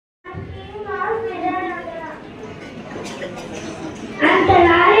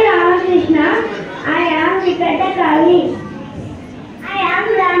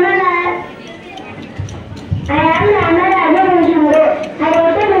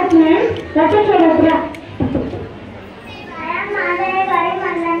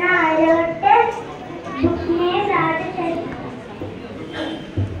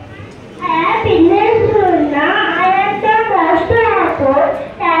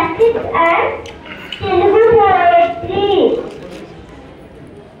skits and Telugu poetry.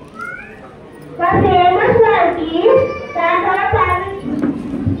 One famous work is Raman.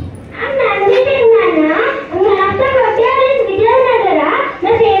 And Nandini Nana, and Master Bhatia is Vijayanagara.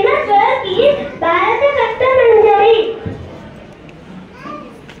 The famous work is Bharata Katta Manjari.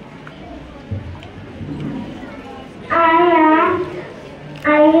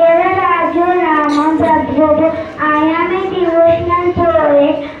 I am a devotional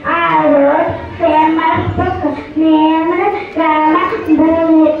poet. I wrote famous book named Raman.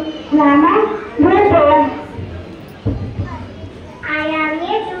 I am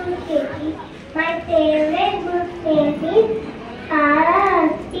a Tusketi. My favorite book name is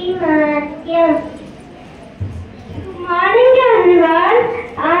Matthew. Morning everyone.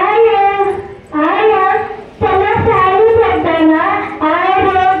 I am tenali. I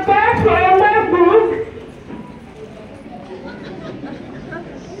wrote the famous book.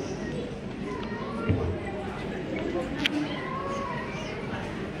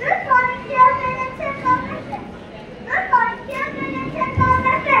 Good morning, dear parents and professors. Good morning, dear parents and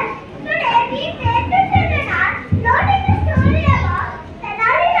professors. Today we play to children are learning the story about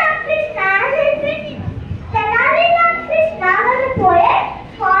Tenali Krishna and his witness. Tenali Krishna was a poet,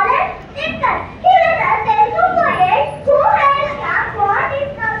 scholar, thinker. He was a Telugu poet who had come born in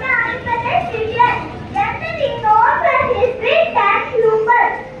Andhra Pradesh region. Generally known for his wit and humor.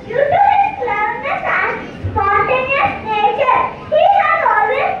 Due to his cleverness and spontaneous nature, he has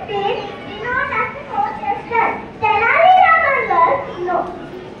always been renowned as a protester. Tenali Raman was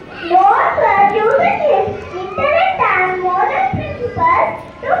known for using his intellect and moral principles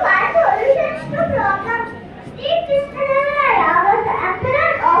to find solutions to problems. Krishna was the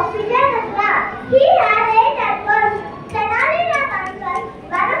emperor of Vijayanagara. He had 8 adverbs. Tenali Raman was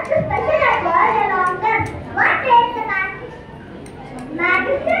one of the special adverbs among them. One day the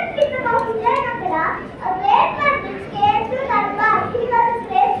magistrate kingdom of Vijayanagara, a great magistrate, came to Darbar. He was a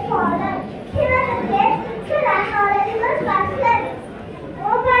great scholar. He was a great teacher and knowledgeable person.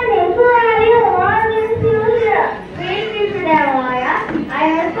 Open who are you? What is future? Great Demoya. I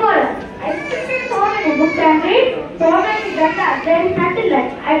am a scholar. I visited so many books and read so many data. There is nothing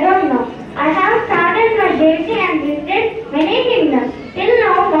left. I don't know. I have started my journey and visited many kingdoms. Till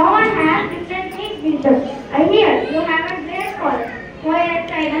now, no one has visited me kingdom. I hear you have a great scholar. Poet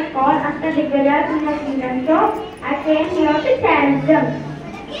trainers call after the Gujarat kingdom, so I came here to challenge them.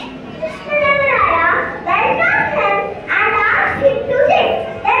 Krishna welcomed him and asked him to sit.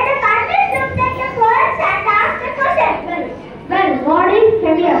 Then the pundit looked at the poet and asked the question. Well, what is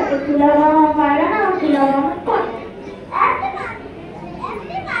heavier? A kilogram of iron or a kilogram of coal? Everybody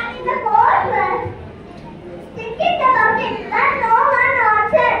in the court was thinking about it, but no one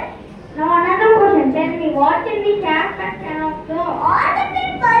answered. Now another question. Tell me, what is the cast and cannot go? All the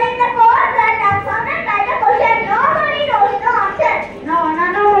people in the court were dumbfounded by the question. Nobody knows the answer. Now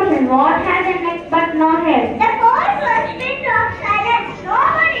another question. What has a neck but no hair? The court was stripped of silence.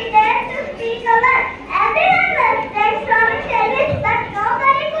 Nobody dared to speak a word. Everyone was brainstorming theories, but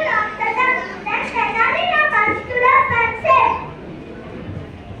nobody could answer them. Then Tenali Raman stood up and said,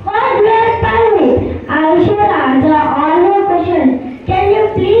 "What will tell me? I shall answer all your questions. Can you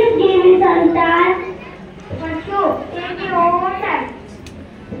please give me some time?" For sure, take your own time.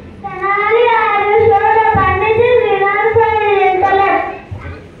 Tenali, are you sure the pandit is renowned for his intellect?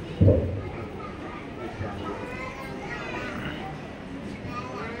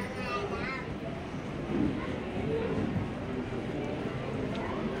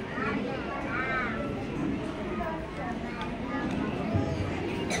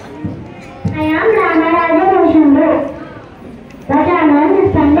 I am Raman, this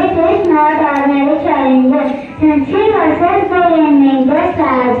pandit is not ordinary challenger, since he versus the remainder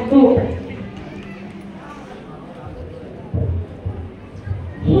plastic.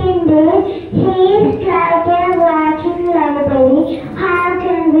 Indeed, he is like a watching library. How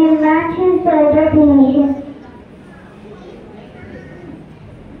can we match his presentation?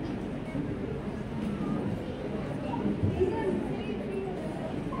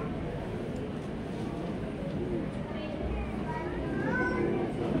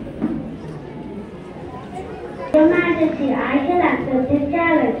 Your Majesty, I shall accept this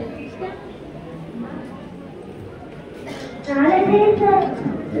challenge. Knowledge is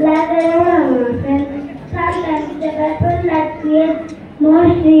like a friend. Sometimes the weapon that creates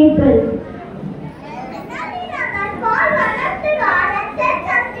most people. Tenali Raman called one of the guards and said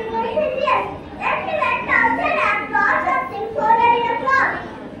something in his ear. Then he went outside and brought something folded in a cloth.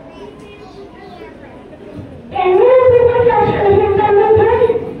 Can you repeat the first question from the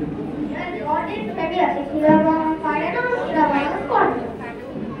judge? Yes, what is heavier, a kilogram of iron or a kilogram of cotton?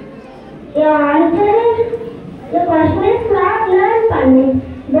 Your question is not learned Pandit.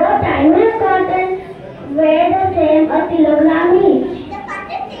 Both time and content weigh the same a kilogram each. The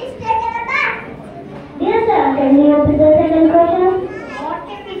Pandit is taken aback. Yes sir, can you repeat the second question? What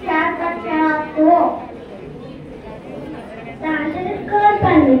if we have but cannot walk? The answer is correct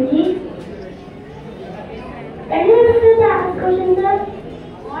Panditji. Can you repeat the question sir?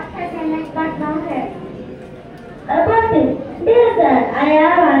 What has a neck but no head? About this, dear sir, I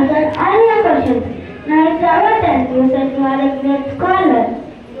have answered all your questions. Now it's our turn. You said you are a great scholar.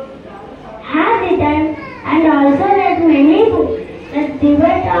 Have written and also read many books. Let's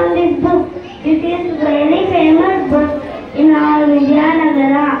debate on this book. This is very famous book in our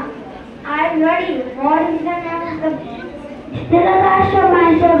Vijayanagara. I am ready. What is the name of the book? Tilakasha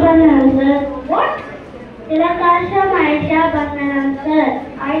Maisha Bananam sir. What? Tilakasha Maisha Bananam sir.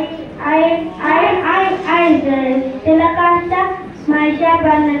 I sir. Tilakasha Maisha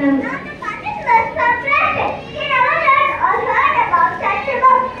Bananam.